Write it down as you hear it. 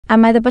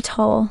Am I the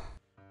butthole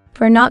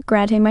for not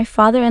granting my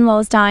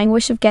father-in-law's dying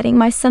wish of getting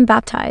my son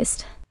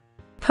baptized?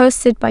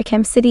 Posted by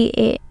Chem City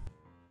 8.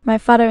 My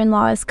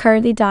father-in-law is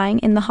currently dying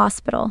in the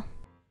hospital.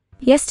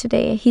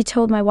 Yesterday, he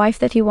told my wife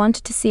that he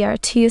wanted to see our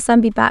 2 son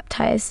be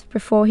baptized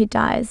before he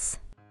dies.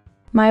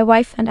 My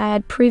wife and I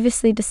had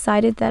previously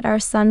decided that our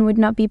son would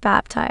not be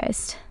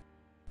baptized.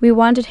 We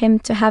wanted him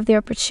to have the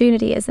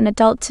opportunity as an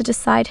adult to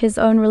decide his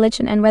own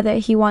religion and whether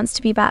he wants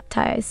to be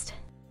baptized.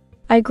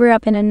 I grew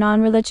up in a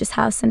non-religious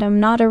house and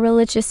I'm not a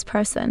religious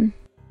person.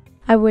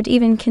 I would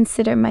even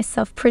consider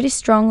myself pretty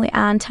strongly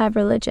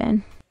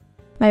anti-religion.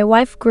 My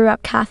wife grew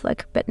up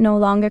Catholic but no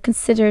longer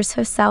considers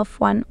herself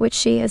one, which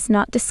she has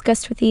not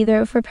discussed with either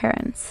of her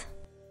parents.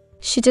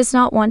 She does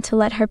not want to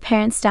let her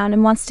parents down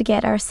and wants to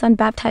get our son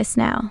baptized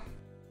now.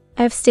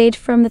 I have stayed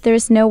firm that there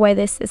is no way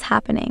this is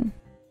happening.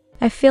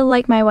 I feel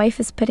like my wife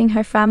is putting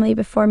her family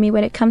before me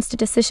when it comes to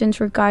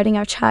decisions regarding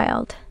our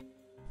child.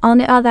 On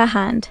the other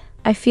hand,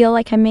 I feel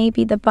like I may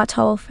be the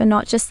butthole for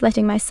not just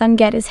letting my son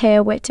get his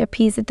hair wet to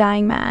appease a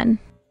dying man.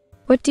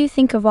 What do you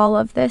think of all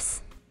of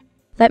this?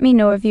 Let me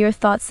know of your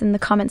thoughts in the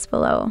comments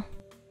below.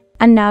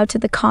 And now to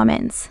the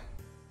comments.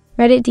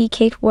 Reddit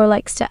DK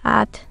likes to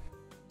add,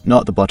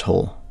 Not the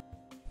butthole.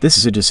 This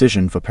is a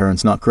decision for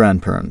parents, not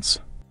grandparents.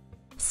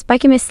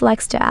 Spikimus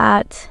likes to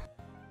add,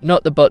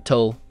 Not the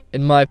butthole.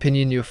 In my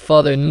opinion, your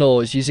father-in-law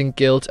is using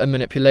guilt and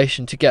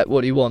manipulation to get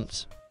what he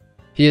wants.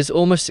 He has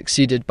almost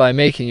succeeded by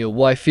making your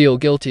wife feel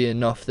guilty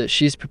enough that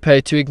she's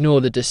prepared to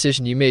ignore the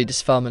decision you made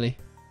as family.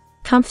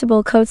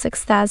 Comfortable Code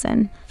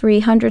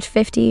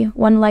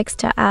 6351 likes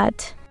to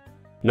add,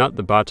 Not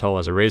the butthole.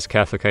 As a raised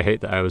Catholic, I hate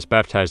that I was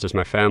baptized as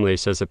my family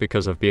says it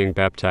because of being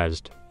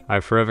baptized.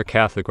 I'm forever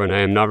Catholic when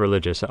I am not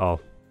religious at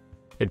all.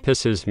 It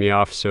pisses me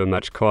off so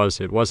much cause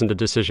it wasn't a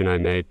decision I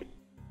made.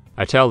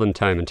 I tell them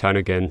time and time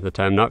again that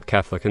I am not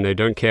Catholic and they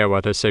don't care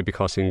what I say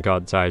because in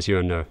God's eyes you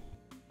are no.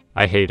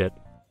 I hate it.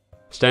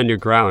 Stand your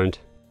ground.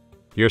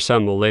 Your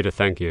son will later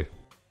thank you.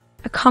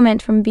 A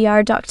comment from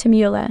BR Dr.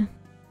 Mueller.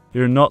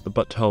 You're not the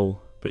butthole,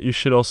 but you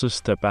should also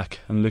step back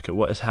and look at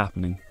what is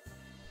happening.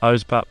 I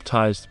was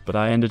baptized, but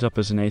I ended up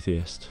as an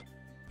atheist.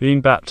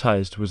 Being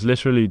baptized was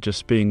literally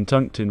just being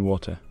dunked in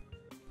water.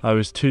 I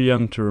was too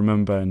young to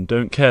remember and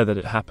don't care that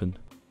it happened.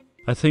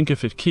 I think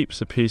if it keeps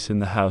the peace in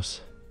the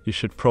house, you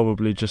should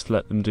probably just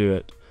let them do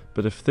it.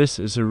 But if this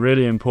is a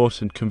really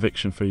important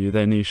conviction for you,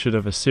 then you should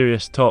have a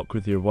serious talk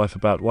with your wife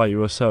about why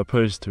you are so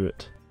opposed to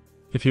it.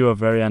 If you are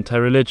very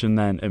anti-religion,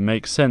 then it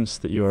makes sense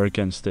that you are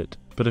against it.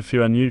 But if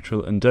you are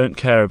neutral and don't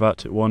care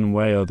about it one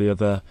way or the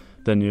other,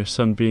 then your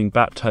son being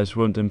baptized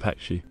won't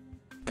impact you.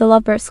 The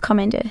Lovebirds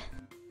commented,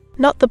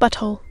 Not the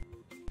butthole.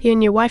 You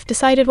and your wife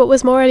decided what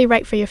was morally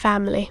right for your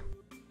family.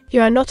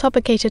 You are not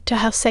obligated to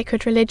have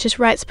sacred religious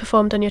rites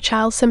performed on your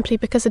child simply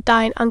because a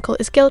dying uncle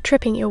is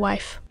guilt-tripping your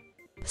wife.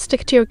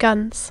 Stick to your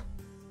guns.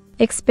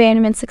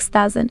 Experiment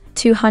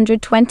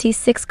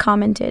 6226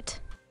 commented,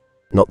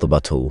 Not the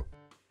butthole.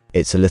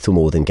 It's a little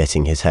more than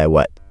getting his hair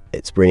wet.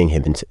 It's bringing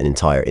him into an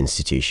entire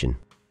institution.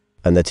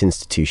 And that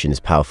institution is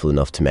powerful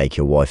enough to make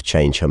your wife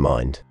change her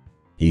mind.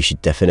 You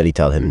should definitely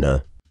tell him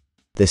no.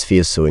 This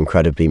feels so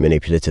incredibly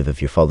manipulative of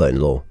your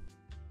father-in-law.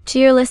 To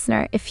your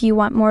listener, if you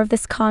want more of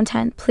this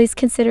content, please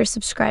consider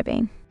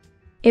subscribing.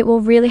 It will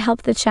really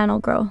help the channel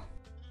grow.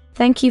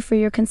 Thank you for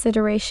your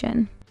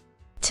consideration.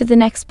 To the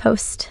next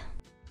post.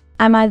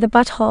 Am I the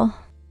butthole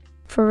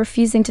for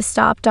refusing to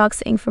stop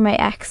dogsitting for my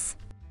ex?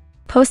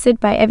 Posted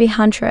by Evie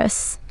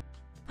Huntress.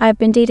 I have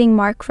been dating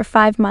Mark for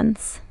 5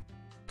 months.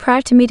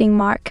 Prior to meeting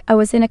Mark, I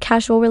was in a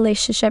casual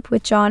relationship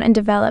with John and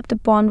developed a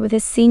bond with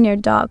his senior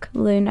dog,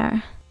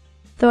 Luna.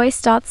 Though I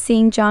stopped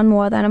seeing John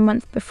more than a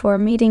month before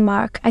meeting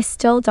Mark, I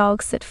still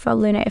dog sit for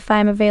Luna if I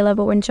am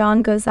available when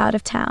John goes out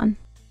of town.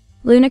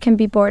 Luna can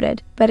be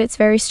boarded, but it's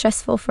very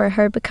stressful for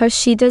her because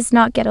she does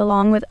not get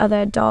along with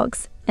other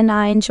dogs, and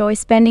I enjoy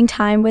spending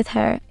time with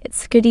her.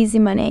 It's good easy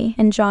money,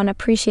 and John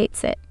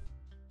appreciates it.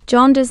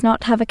 John does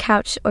not have a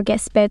couch or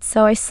guest bed,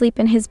 so I sleep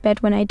in his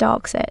bed when I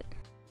dog sit.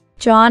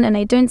 John and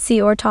I don't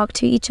see or talk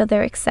to each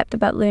other except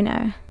about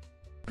Luna.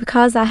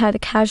 Because I had a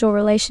casual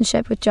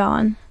relationship with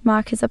John,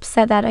 Mark is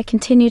upset that I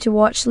continue to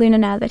watch Luna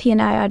now that he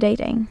and I are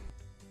dating.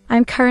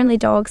 I'm currently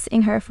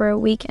dog-sitting her for a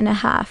week and a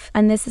half,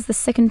 and this is the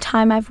second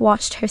time I've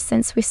watched her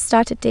since we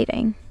started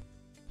dating.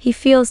 He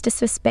feels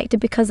disrespected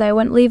because I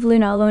won't leave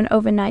Luna alone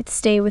overnight to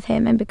stay with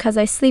him and because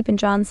I sleep in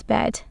John's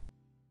bed.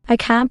 I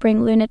can't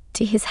bring Luna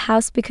to his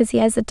house because he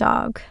has a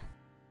dog.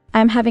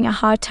 I'm having a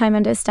hard time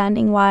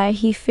understanding why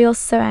he feels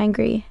so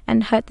angry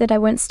and hurt that I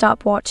won't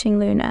stop watching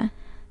Luna,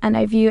 and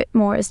I view it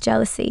more as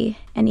jealousy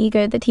and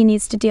ego that he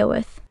needs to deal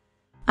with.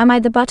 Am I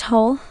the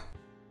butthole?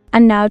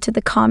 And now to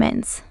the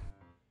comments.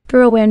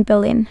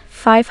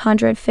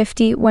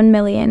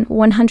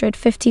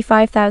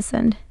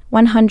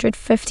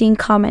 3,551,155,115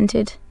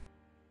 commented,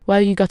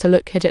 Well, you gotta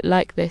look at it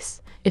like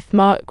this. If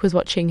Mark was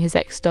watching his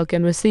ex-dog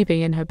and was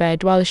sleeping in her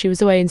bed while she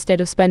was away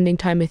instead of spending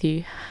time with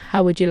you,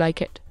 how would you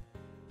like it?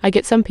 I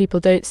get some people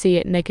don't see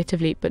it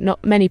negatively, but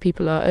not many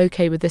people are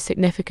okay with the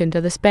significant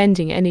other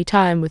spending any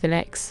time with an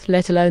ex,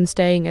 let alone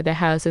staying at their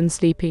house and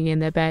sleeping in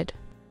their bed.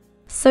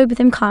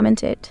 Sobertham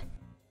commented.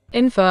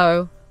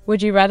 Info.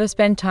 Would you rather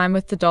spend time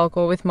with the dog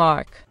or with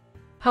Mark?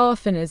 How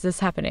often is this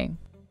happening?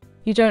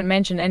 You don't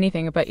mention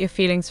anything about your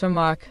feelings for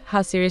Mark,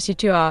 how serious you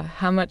two are,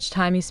 how much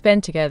time you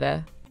spend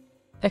together.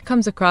 It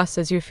comes across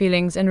as your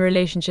feelings and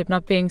relationship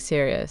not being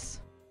serious.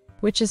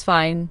 Which is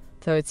fine,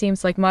 though it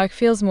seems like Mark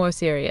feels more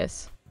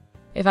serious.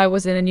 If I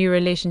was in a new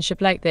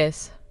relationship like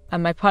this,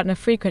 and my partner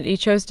frequently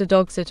chose to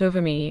dog sit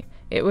over me,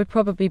 it would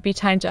probably be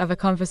time to have a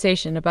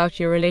conversation about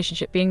your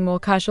relationship being more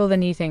casual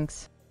than he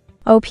thinks.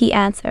 OP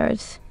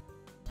answered.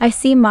 I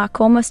see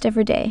Mark almost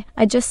every day.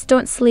 I just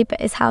don't sleep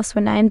at his house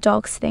when I am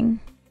dog sitting.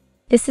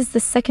 This is the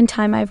second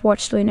time I've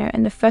watched Luna,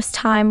 and the first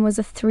time was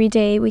a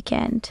 3-day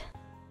weekend.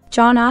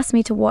 John asked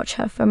me to watch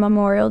her for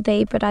Memorial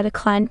Day, but I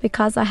declined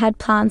because I had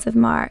plans with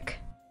Mark.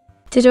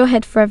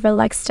 Dittohead Forever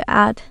likes to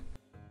add.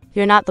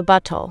 You're not the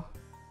butthole.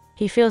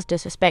 He feels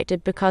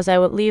disrespected because I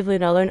would leave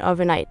Luna alone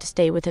overnight to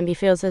stay with him. He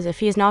feels as if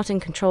he is not in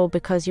control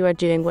because you are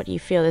doing what you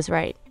feel is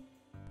right.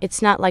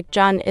 It's not like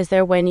John is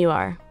there when you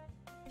are.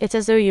 It's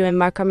as though you and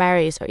Mark are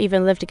married or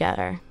even live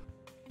together.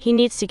 He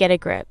needs to get a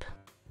grip.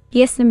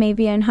 Yes,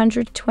 Namavia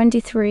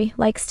 123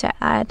 likes to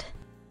add.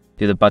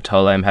 To the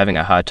butthole, I am having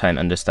a hard time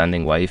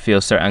understanding why you feel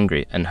so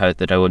angry and hurt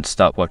that I won't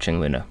stop watching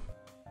Luna.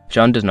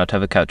 John does not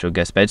have a couch or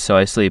guest bed, so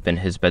I sleep in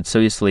his bed, so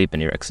you sleep in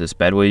your ex's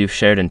bed where you've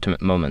shared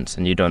intimate moments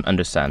and you don't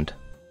understand.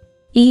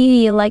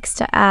 EE likes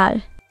to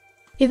add.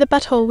 You the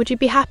butthole, would you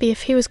be happy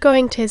if he was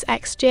going to his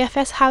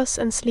ex-GFS house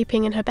and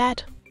sleeping in her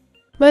bed?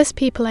 Most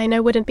people I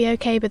know wouldn't be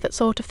okay with that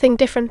sort of thing.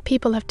 Different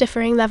people have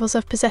differing levels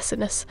of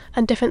possessiveness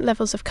and different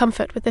levels of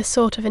comfort with this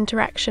sort of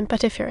interaction,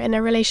 but if you're in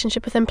a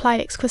relationship with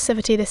implied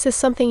exclusivity, this is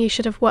something you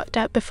should have worked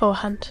out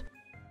beforehand.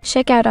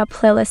 Check out our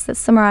playlist that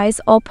summarize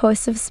all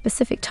posts of a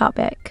specific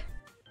topic.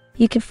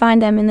 You can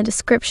find them in the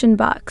description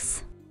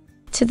box.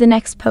 To the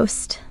next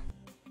post.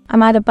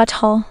 Am I the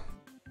butthole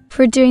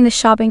for doing the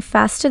shopping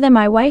faster than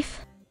my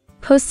wife?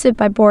 Posted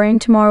by Boring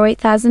Tomorrow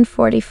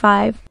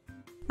 8045.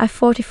 I,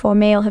 44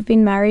 male, have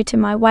been married to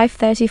my wife,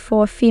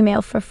 34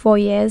 female, for 4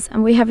 years,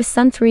 and we have a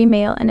son, 3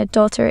 male, and a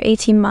daughter,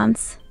 18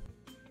 months.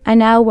 I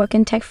now work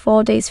in tech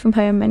 4 days from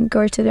home and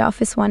go to the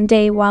office 1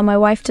 day, while my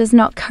wife does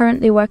not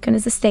currently work and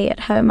is a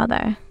stay-at-home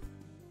mother.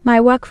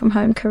 My work from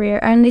home career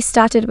only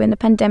started when the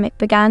pandemic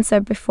began, so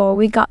before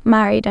we got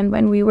married and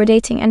when we were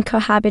dating and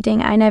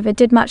cohabiting, I never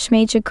did much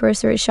major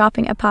grocery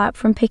shopping apart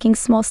from picking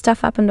small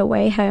stuff up on the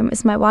way home,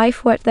 as my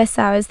wife worked less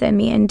hours than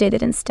me and did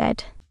it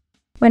instead.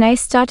 When I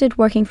started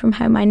working from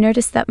home, I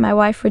noticed that my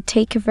wife would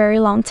take a very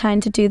long time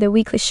to do the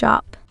weekly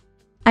shop.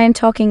 I am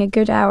talking a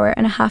good hour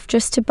and a half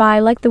just to buy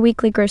like the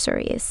weekly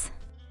groceries.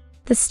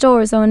 The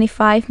store is only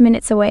 5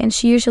 minutes away and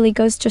she usually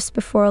goes just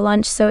before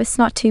lunch, so it's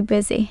not too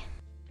busy.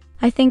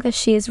 I think that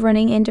she is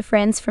running into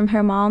friends from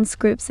her mom's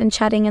groups and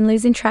chatting and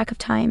losing track of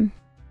time.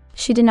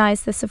 She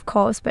denies this, of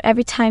course, but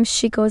every time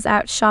she goes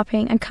out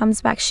shopping and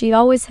comes back, she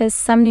always has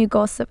some new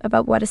gossip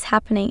about what is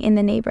happening in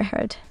the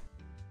neighborhood.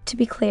 To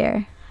be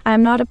clear, I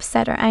am not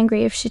upset or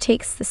angry if she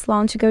takes this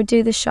long to go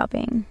do the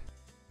shopping.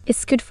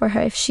 It's good for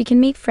her if she can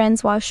meet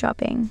friends while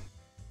shopping.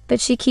 But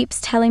she keeps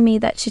telling me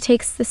that she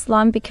takes this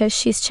long because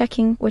she's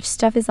checking which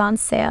stuff is on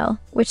sale,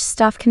 which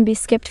stuff can be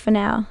skipped for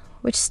now,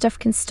 which stuff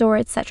can store,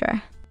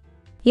 etc.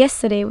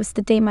 Yesterday was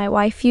the day my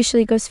wife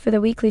usually goes for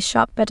the weekly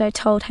shop, but I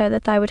told her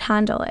that I would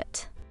handle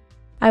it.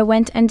 I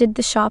went and did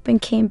the shop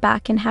and came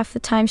back in half the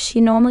time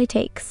she normally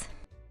takes.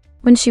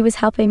 When she was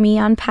helping me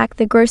unpack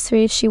the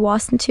groceries, she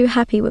wasn't too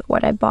happy with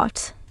what I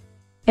bought.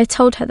 I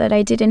told her that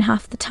I did in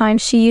half the time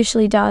she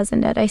usually does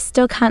and that I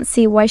still can't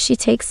see why she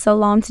takes so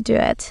long to do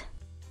it.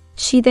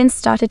 She then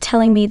started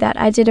telling me that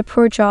I did a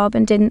poor job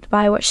and didn't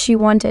buy what she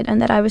wanted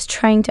and that I was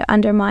trying to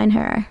undermine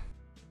her.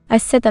 I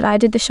said that I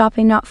did the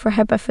shopping not for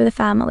her but for the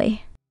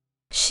family.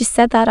 She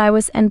said that I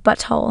was an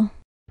butthole.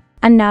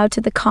 And now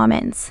to the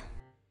comments.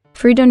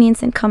 Frido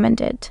Nielsen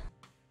commented.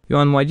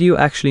 Johan, why do you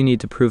actually need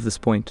to prove this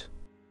point?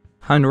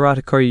 How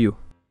neurotic are you?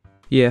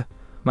 Yeah,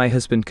 my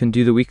husband can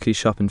do the weekly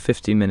shop in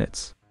 50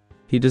 minutes.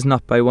 He does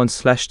not buy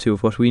 1/2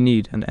 of what we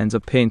need and ends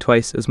up paying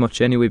twice as much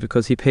anyway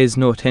because he pays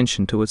no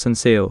attention to what's on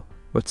sale.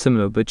 What's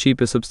similar but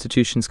cheaper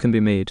substitutions can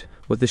be made.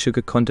 What the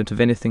sugar content of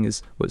anything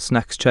is what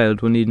snacks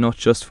child will need not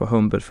just for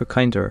home but for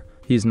kinder.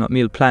 He is not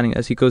meal planning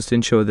as he goes to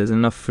ensure there's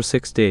enough for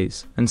 6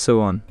 days, and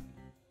so on.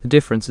 The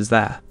difference is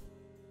that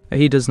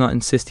he does not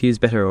insist he is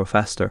better or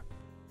faster.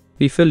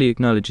 He fully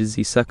acknowledges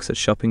he sucks at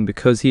shopping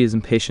because he is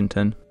impatient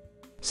and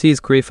he is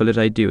grateful that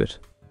I do it.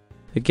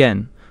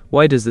 Again,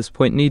 why does this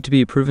point need to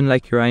be proven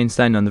like you're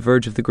Einstein on the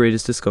verge of the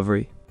greatest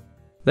discovery?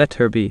 Let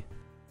her be.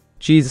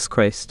 Jesus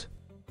Christ.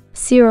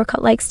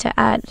 Sirocot likes to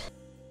add.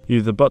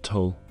 You the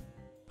butthole.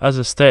 As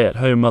a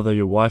stay-at-home mother,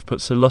 your wife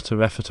puts a lot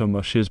of effort on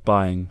what she is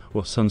buying,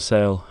 what's on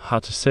sale, how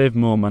to save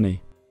more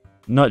money.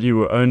 Not you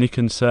were only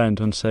concerned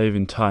on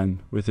saving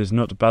time, which is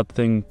not a bad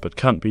thing, but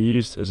can't be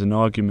used as an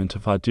argument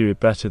if I do it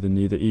better than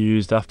you that you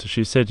used after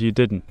she said you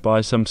didn't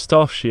buy some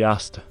stuff she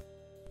asked.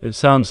 It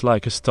sounds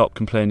like a stop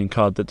complaining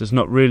card that does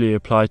not really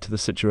apply to the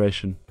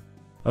situation.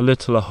 A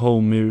little a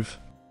whole move.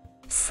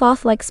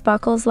 Sloth like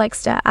Sparkles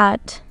likes to add.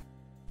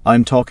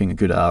 I'm talking a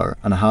good hour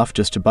and a half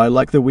just to buy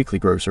like the weekly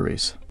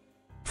groceries.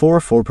 For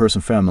a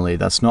 4-person family,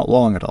 that's not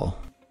long at all.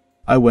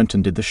 I went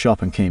and did the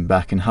shop and came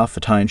back in half the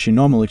time she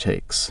normally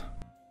takes.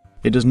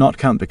 It does not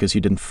count because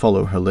you didn't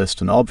follow her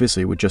list and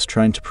obviously were just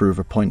trying to prove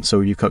her point, so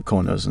you cut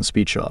corners and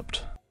speed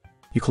shopped.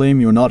 You claim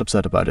you're not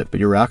upset about it, but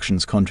your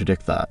actions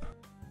contradict that.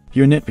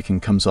 Your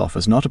nitpicking comes off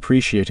as not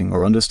appreciating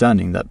or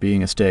understanding that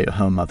being a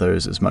stay-at-home mother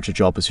is as much a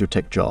job as your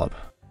tech job.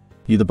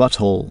 You the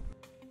butthole.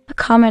 A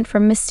comment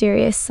from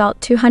Mysterious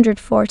Salt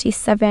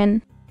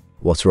 247.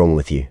 What's wrong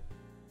with you?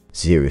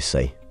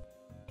 Seriously.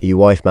 Your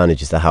wife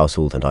manages the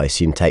household and I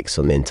assume takes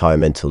on the entire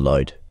mental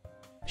load.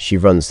 She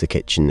runs the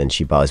kitchen and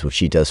she buys what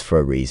she does for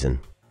a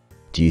reason.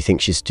 Do you think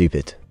she's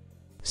stupid?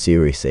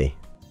 Seriously.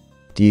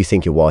 Do you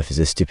think your wife is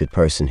a stupid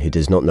person who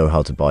does not know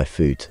how to buy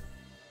food?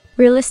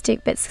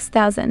 Realistic Bit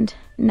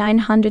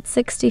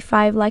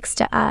 6965 likes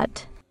to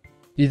add.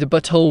 You the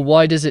butthole,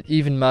 why does it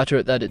even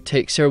matter that it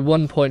takes her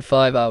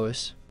 1.5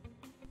 hours?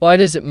 Why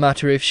does it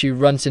matter if she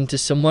runs into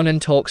someone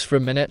and talks for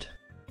a minute?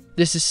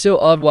 This is so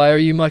odd, why are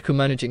you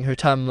micromanaging her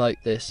time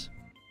like this?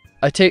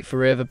 I take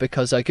forever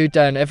because I go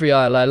down every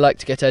aisle. I like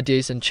to get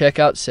ideas and check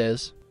out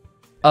sales.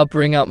 I'll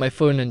bring out my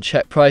phone and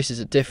check prices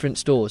at different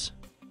stores.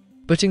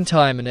 Putting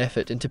time and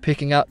effort into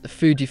picking out the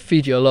food you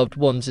feed your loved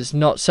ones is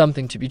not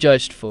something to be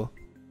judged for.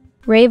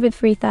 Ravid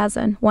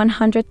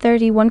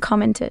 3131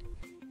 commented.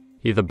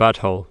 You the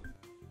butthole.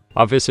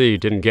 Obviously you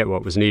didn't get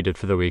what was needed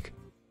for the week.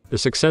 The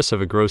success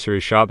of a grocery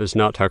shop is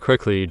not how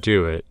quickly you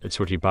do it, it's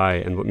what you buy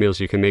and what meals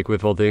you can make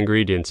with all the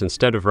ingredients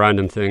instead of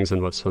random things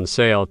and what's on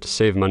sale to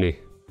save money.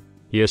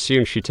 You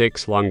assume she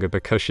takes longer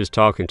because she's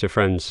talking to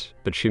friends,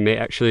 but she may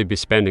actually be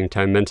spending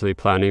time mentally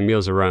planning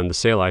meals around the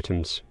sale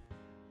items.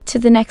 To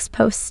the next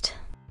post.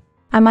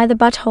 Am I the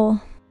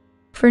butthole?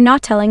 For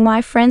not telling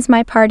my friends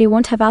my party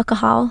won't have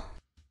alcohol.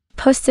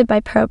 Posted by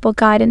Purple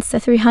Guidance to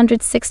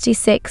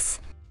 366.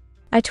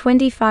 I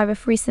 25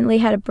 have recently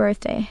had a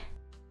birthday.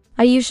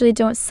 I usually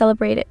don't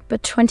celebrate it,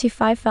 but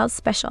 25 felt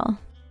special.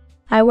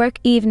 I work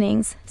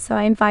evenings, so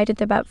I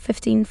invited about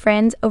 15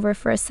 friends over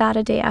for a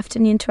Saturday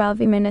afternoon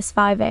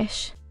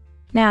 12:05ish.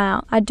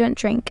 Now, I don't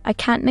drink. I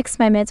can't mix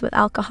my meds with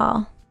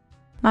alcohol.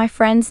 My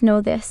friends know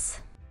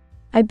this.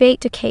 I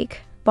baked a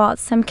cake, bought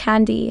some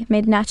candy,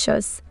 made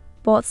nachos,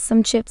 bought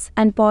some chips,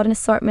 and bought an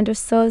assortment of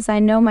sodas I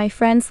know my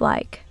friends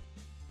like.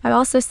 I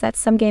also set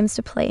some games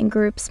to play in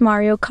groups: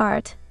 Mario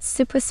Kart,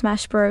 Super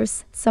Smash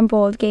Bros., some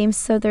board games,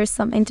 so there's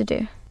something to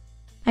do.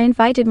 I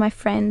invited my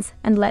friends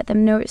and let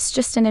them know it's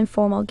just an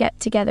informal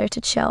get-together to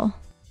chill.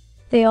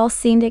 They all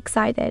seemed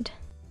excited,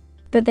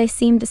 but they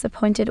seemed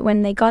disappointed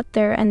when they got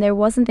there and there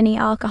wasn't any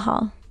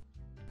alcohol.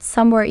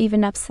 Some were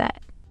even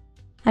upset,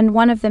 and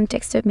one of them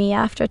texted me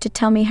after to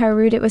tell me how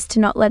rude it was to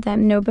not let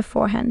them know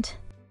beforehand.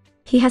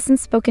 He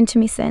hasn't spoken to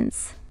me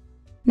since.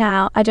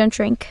 Now, I don't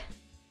drink.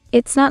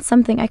 It's not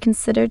something I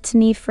considered to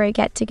need for a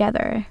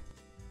get-together.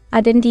 I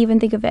didn't even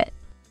think of it.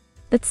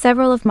 But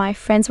several of my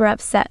friends were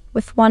upset,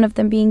 with one of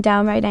them being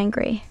downright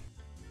angry.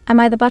 Am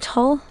I the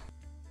butthole?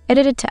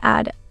 Edited to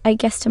add, I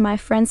guess to my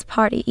friend's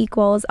party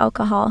equals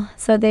alcohol,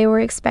 so they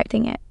were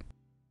expecting it.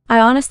 I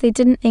honestly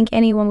didn't think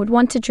anyone would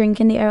want to drink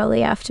in the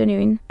early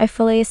afternoon. I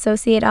fully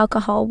associate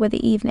alcohol with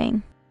the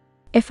evening.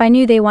 If I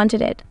knew they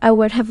wanted it, I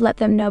would have let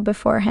them know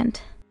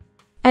beforehand.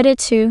 Edit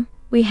 2,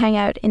 we hang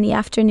out in the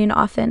afternoon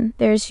often.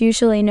 There's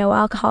usually no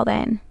alcohol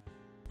then.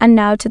 And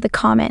now to the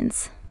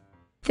comments.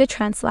 The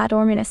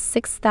Translatorminus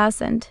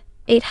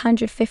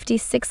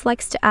 6856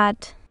 likes to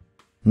add.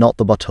 Not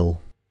the butthole.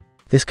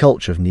 This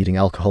culture of needing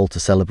alcohol to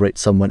celebrate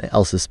someone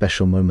else's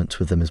special moments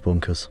with them is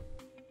bonkers.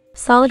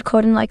 Solid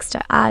Corden likes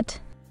to add.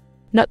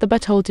 Not the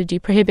butthole did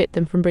you prohibit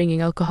them from bringing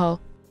alcohol.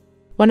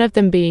 One of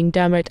them being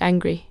downright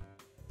angry.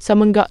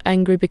 Someone got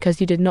angry because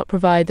you did not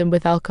provide them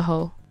with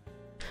alcohol.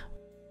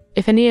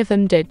 If any of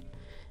them did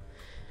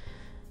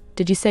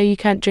you say you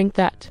can't drink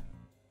that?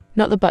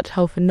 Not the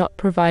butthole for not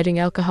providing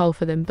alcohol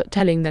for them, but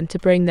telling them to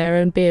bring their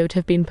own beer would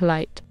have been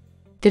polite.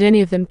 Did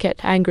any of them get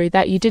angry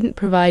that you didn't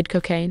provide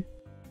cocaine?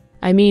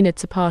 I mean,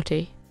 it's a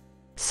party.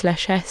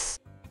 /s.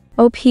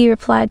 OP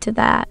replied to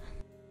that.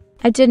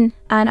 I didn't,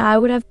 and I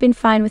would have been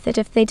fine with it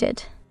if they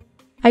did.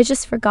 I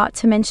just forgot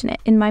to mention it.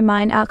 In my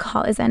mind,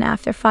 alcohol is an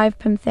after 5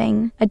 p.m.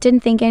 thing. I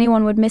didn't think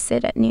anyone would miss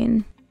it at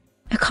noon.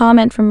 A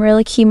comment from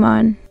Really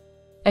Kimon.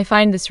 I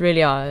find this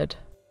really odd.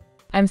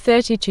 I'm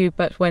 32,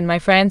 but when my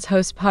friends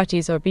host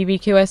parties or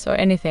BBQs or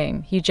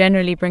anything, you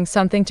generally bring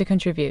something to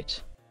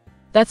contribute.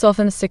 That's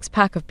often a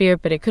 6-pack of beer,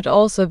 but it could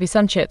also be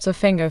some chips or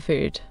finger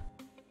food.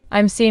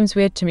 Seems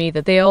weird to me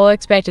that they all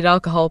expected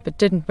alcohol but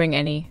didn't bring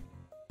any.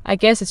 I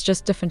guess it's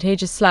just different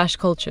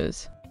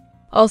ages/cultures.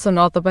 Also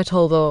not the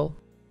butthole though.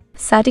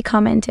 Sati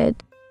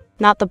commented.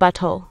 Not the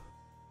butthole.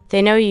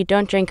 They know you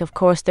don't drink, of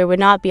course there would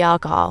not be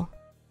alcohol.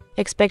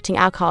 Expecting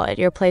alcohol at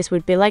your place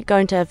would be like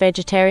going to a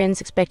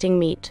vegetarian's expecting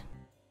meat.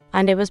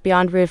 And it was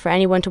beyond rude for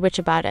anyone to witch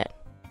about it.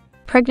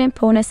 Pregnant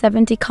Pona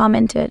 70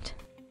 commented.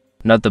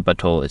 Not the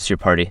butthole, it's your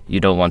party. You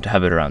don't want to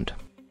have it around.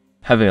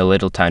 Having a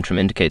little tantrum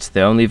indicates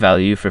they only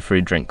value you for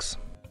free drinks.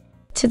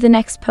 To the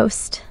next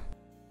post.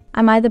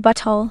 Am I the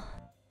butthole?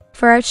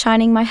 For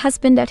outshining my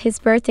husband at his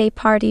birthday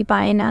party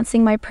by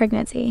announcing my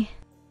pregnancy.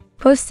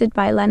 Posted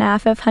by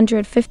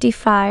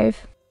Lenaf555.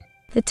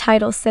 The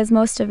title says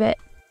most of it.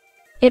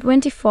 It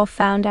 24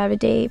 found out a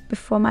day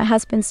before my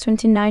husband's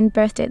 29th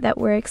birthday that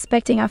we're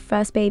expecting our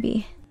first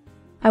baby.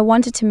 I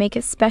wanted to make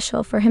it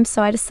special for him,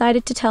 so I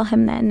decided to tell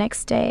him that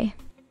next day.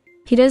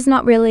 He does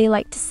not really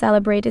like to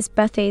celebrate his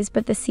birthdays,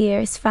 but this year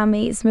his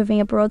family is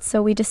moving abroad,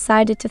 so we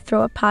decided to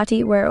throw a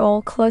party where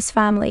all close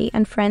family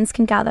and friends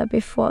can gather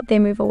before they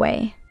move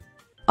away.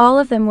 All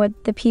of them were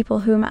the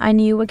people whom I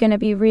knew were going to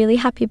be really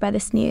happy by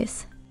this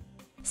news.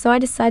 So I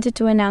decided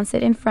to announce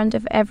it in front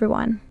of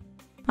everyone.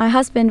 My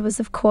husband was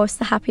of course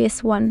the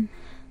happiest one,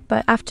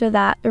 but after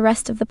that the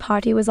rest of the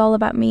party was all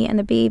about me and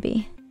the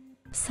baby.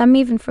 Some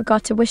even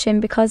forgot to wish him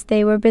because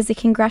they were busy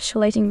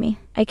congratulating me.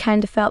 I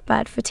kinda felt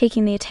bad for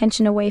taking the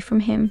attention away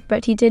from him,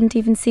 but he didn't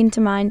even seem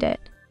to mind it.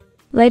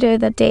 Later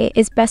that day,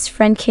 his best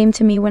friend came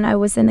to me when I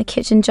was in the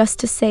kitchen just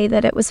to say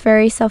that it was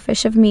very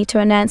selfish of me to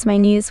announce my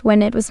news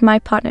when it was my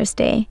partner's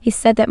day. He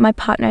said that my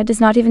partner does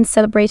not even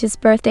celebrate his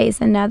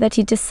birthdays, and now that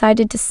he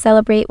decided to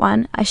celebrate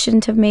one, I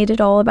shouldn't have made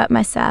it all about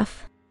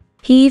myself.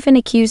 He even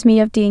accused me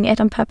of doing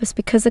it on purpose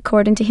because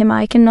according to him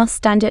I cannot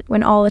stand it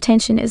when all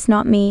attention is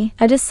not me.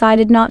 I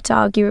decided not to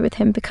argue with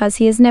him because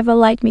he has never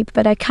liked me,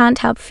 but I can't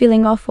help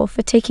feeling awful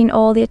for taking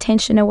all the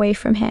attention away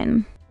from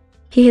him.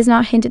 He has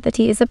not hinted that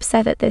he is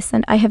upset at this,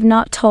 and I have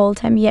not told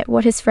him yet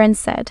what his friends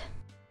said.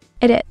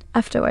 Edit.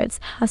 Afterwards,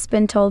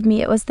 husband told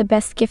me it was the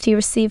best gift he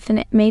received and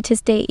it made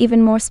his day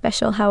even more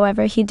special.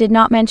 However, he did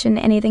not mention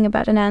anything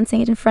about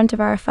announcing it in front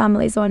of our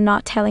families or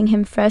not telling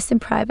him first in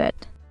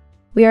private.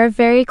 We are a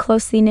very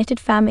closely knitted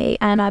family,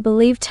 and I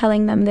believe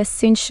telling them this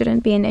soon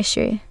shouldn't be an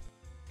issue.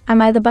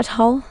 Am I the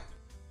butthole?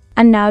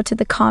 And now to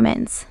the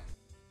comments.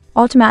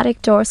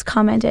 Automatic Doors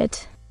commented,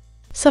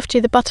 Softy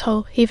the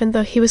butthole, even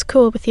though he was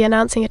cool with you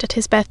announcing it at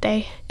his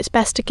birthday. It's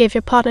best to give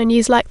your partner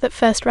news like that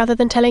first rather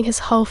than telling his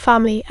whole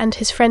family and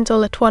his friends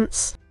all at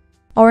once.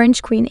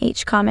 Orange Queen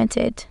H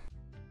commented,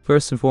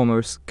 First and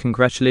foremost,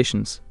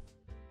 congratulations.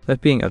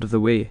 That being out of the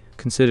way,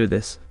 consider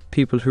this.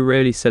 People who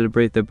rarely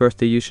celebrate their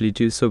birthday usually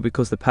do so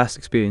because the past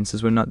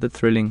experiences were not that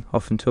thrilling,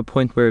 often to a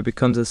point where it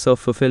becomes a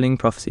self-fulfilling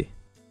prophecy.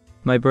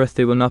 My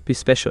birthday will not be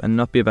special and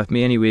not be about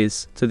me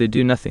anyways, so they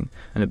do nothing,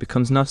 and it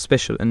becomes not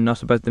special and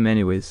not about them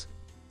anyways.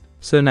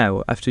 So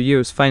now, after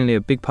years, finally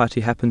a big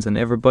party happens and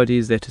everybody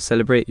is there to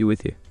celebrate you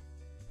with you.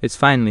 It's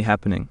finally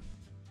happening.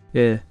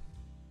 Yeah.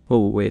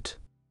 Oh, wait.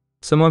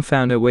 Someone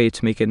found a way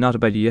to make it not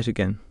about you yet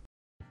again.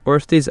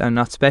 Birthdays are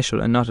not special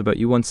and not about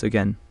you once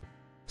again.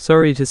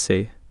 Sorry to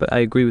say, but I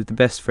agree with the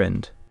best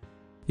friend.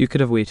 You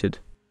could have waited.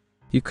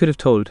 You could have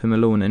told him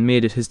alone and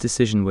made it his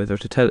decision whether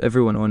to tell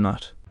everyone or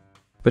not.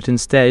 But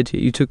instead,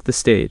 you took the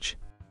stage.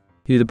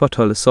 You the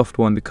butthole a soft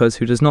one because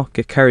who does not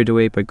get carried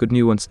away by good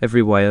news once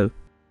every while.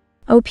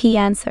 OP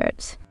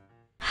answered,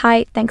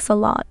 Hi, thanks a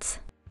lot.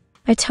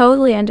 I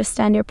totally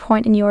understand your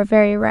point and you're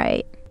very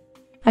right.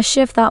 I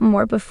should have thought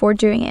more before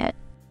doing it.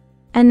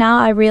 And now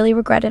I really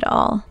regret it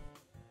all.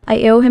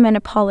 I owe him an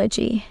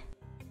apology.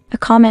 A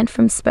comment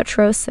from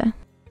Spatrosa.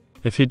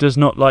 If he does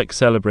not like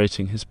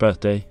celebrating his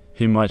birthday,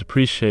 he might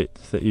appreciate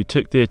that you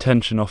took the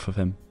attention off of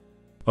him.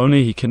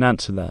 Only he can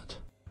answer that.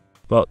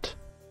 But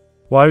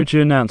why would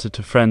you announce it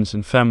to friends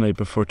and family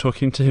before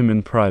talking to him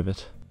in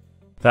private?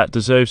 That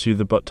deserves you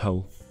the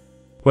butthole.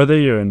 Whether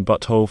you're in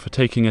butthole for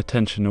taking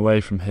attention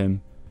away from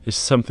him is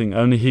something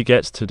only he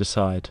gets to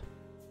decide.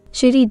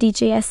 Shitty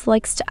DJS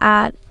likes to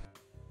add,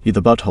 You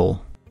the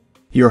butthole.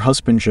 Your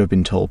husband should have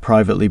been told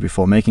privately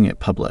before making it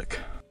public.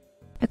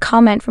 A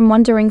comment from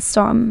Wandering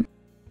Storm.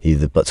 You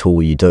the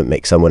butthole, you don't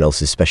make someone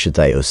else's special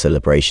day or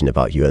celebration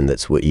about you, and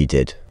that's what you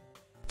did.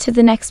 To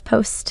the next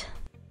post.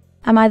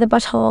 Am I the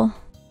butthole?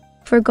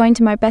 For going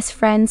to my best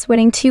friend's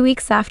wedding 2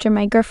 weeks after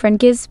my girlfriend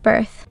gives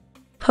birth.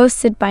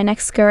 Posted by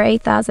Nextgirl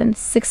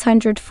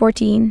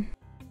 8614.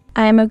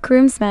 I am a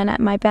groomsman at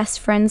my best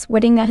friend's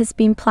wedding that has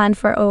been planned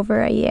for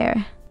over a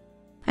year.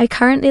 I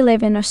currently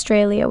live in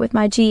Australia with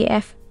my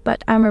GF,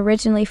 but I'm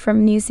originally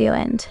from New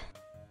Zealand.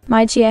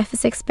 My GF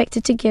is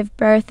expected to give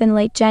birth in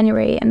late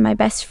January and my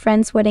best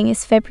friend's wedding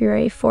is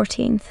February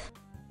 14th.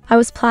 I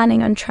was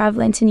planning on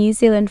traveling to New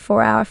Zealand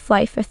 4-hour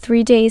flight for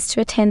 3 days to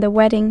attend the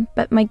wedding,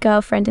 but my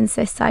girlfriend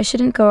insists I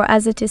shouldn't go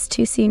as it is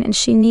too soon and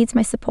she needs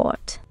my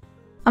support.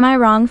 Am I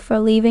wrong for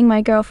leaving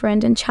my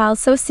girlfriend and child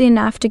so soon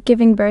after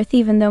giving birth,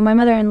 even though my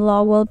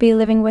mother-in-law will be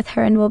living with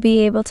her and will be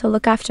able to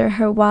look after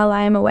her while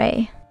I am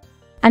away?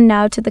 And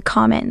now to the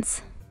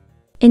comments.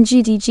 In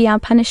GDG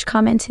Unpunished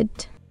commented,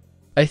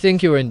 I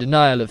think you are in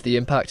denial of the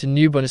impact a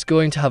newborn is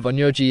going to have on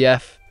your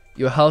GF,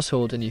 your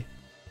household and you.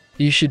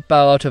 You should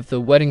bow out of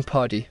the wedding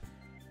party.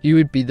 You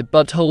would be the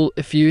butthole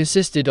if you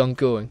insisted on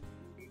going.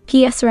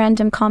 PS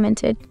Random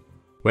commented,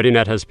 Wedding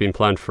that has been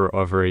planned for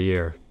over a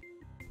year.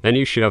 Then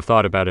you should have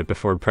thought about it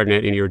before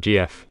impregnating your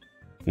GF.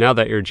 Now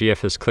that your GF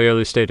has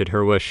clearly stated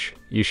her wish,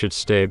 you should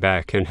stay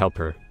back and help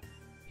her.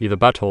 You the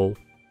butthole.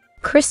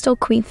 Crystal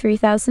Queen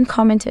 3000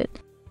 commented.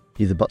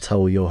 You the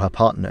butthole, you're her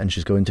partner and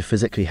she's going to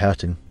physically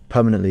hurting,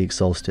 permanently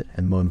exhausted,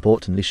 and more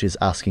importantly she's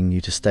asking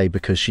you to stay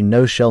because she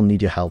knows she'll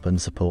need your help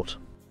and support.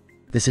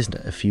 This isn't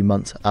a few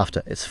months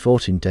after, it's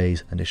 14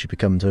 days, and if she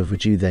becomes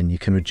overdue then you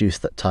can reduce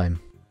that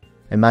time.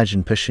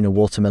 Imagine pushing a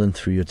watermelon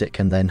through your dick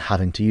and then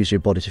having to use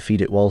your body to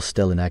feed it while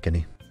still in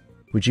agony.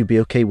 Would you be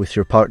okay with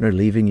your partner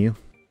leaving you?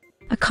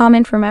 A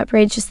comment from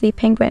Outrageously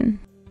Penguin.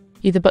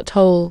 You the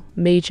butthole,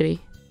 majorly.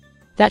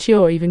 That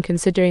you're even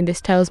considering this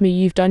tells me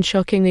you've done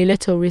shockingly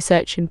little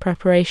research in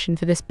preparation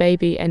for this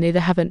baby and either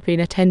haven't been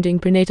attending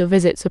prenatal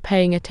visits or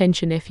paying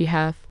attention if you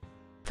have.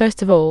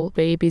 First of all,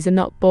 babies are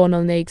not born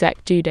on the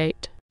exact due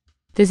date.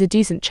 There's a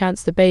decent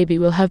chance the baby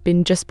will have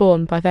been just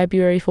born by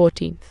February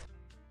 14th.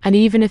 And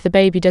even if the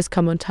baby does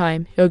come on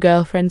time, your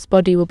girlfriend's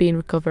body will be in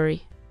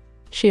recovery.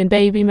 She and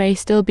baby may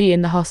still be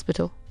in the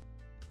hospital.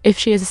 If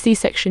she has a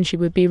C-section, she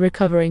would be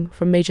recovering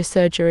from major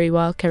surgery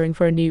while caring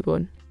for a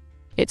newborn.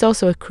 It's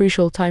also a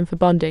crucial time for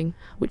bonding,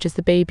 which is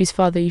the baby's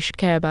father you should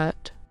care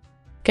about.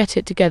 Get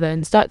it together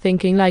and start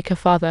thinking like a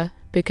father,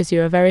 because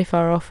you are very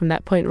far off from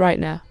that point right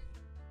now.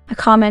 A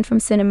comment from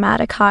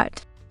Cinematic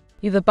Heart.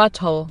 You the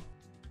butthole.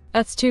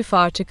 That's too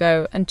far to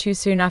go and too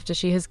soon after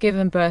she has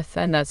given birth,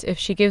 and that's if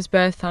she gives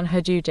birth on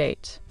her due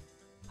date.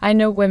 I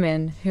know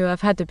women who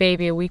have had the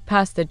baby a week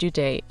past the due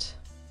date.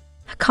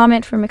 A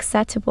comment from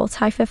Acceptable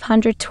Type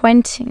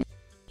 520.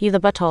 You the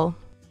butthole.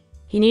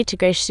 You need to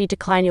graciously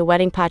decline your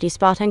wedding party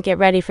spot and get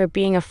ready for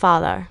being a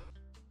father.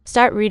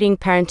 Start reading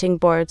parenting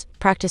boards,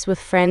 practice with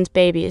friends'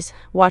 babies,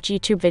 watch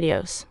YouTube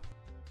videos.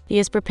 Be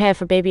as prepared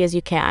for baby as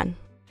you can.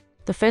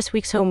 The first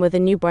week's home with a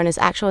newborn is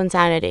actual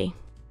insanity.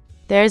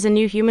 There is a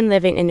new human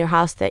living in your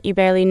house that you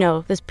barely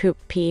know. There's poop,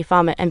 pee,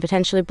 vomit, and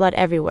potentially blood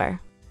everywhere.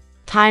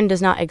 Time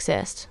does not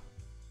exist.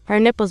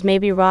 Her nipples may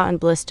be raw and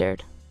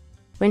blistered.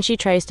 When she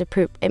tries to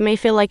poop, it may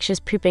feel like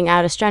she's pooping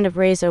out a strand of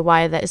razor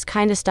wire that is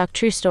kinda stuck.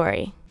 True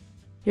story.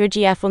 Your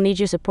GF will need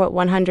your support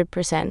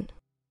 100%.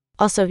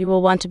 Also, you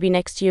will want to be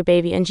next to your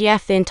baby and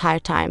GF the entire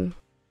time.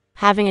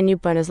 Having a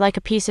newborn is like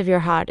a piece of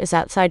your heart is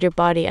outside your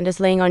body and is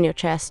laying on your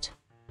chest.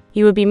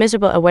 You would be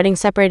miserable at wedding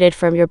separated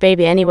from your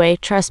baby anyway,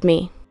 trust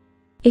me.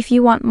 If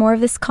you want more of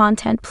this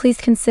content, please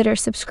consider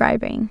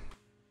subscribing.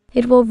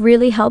 It will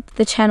really help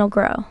the channel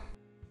grow.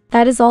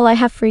 That is all I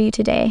have for you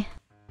today.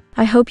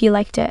 I hope you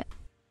liked it.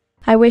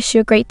 I wish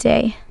you a great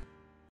day.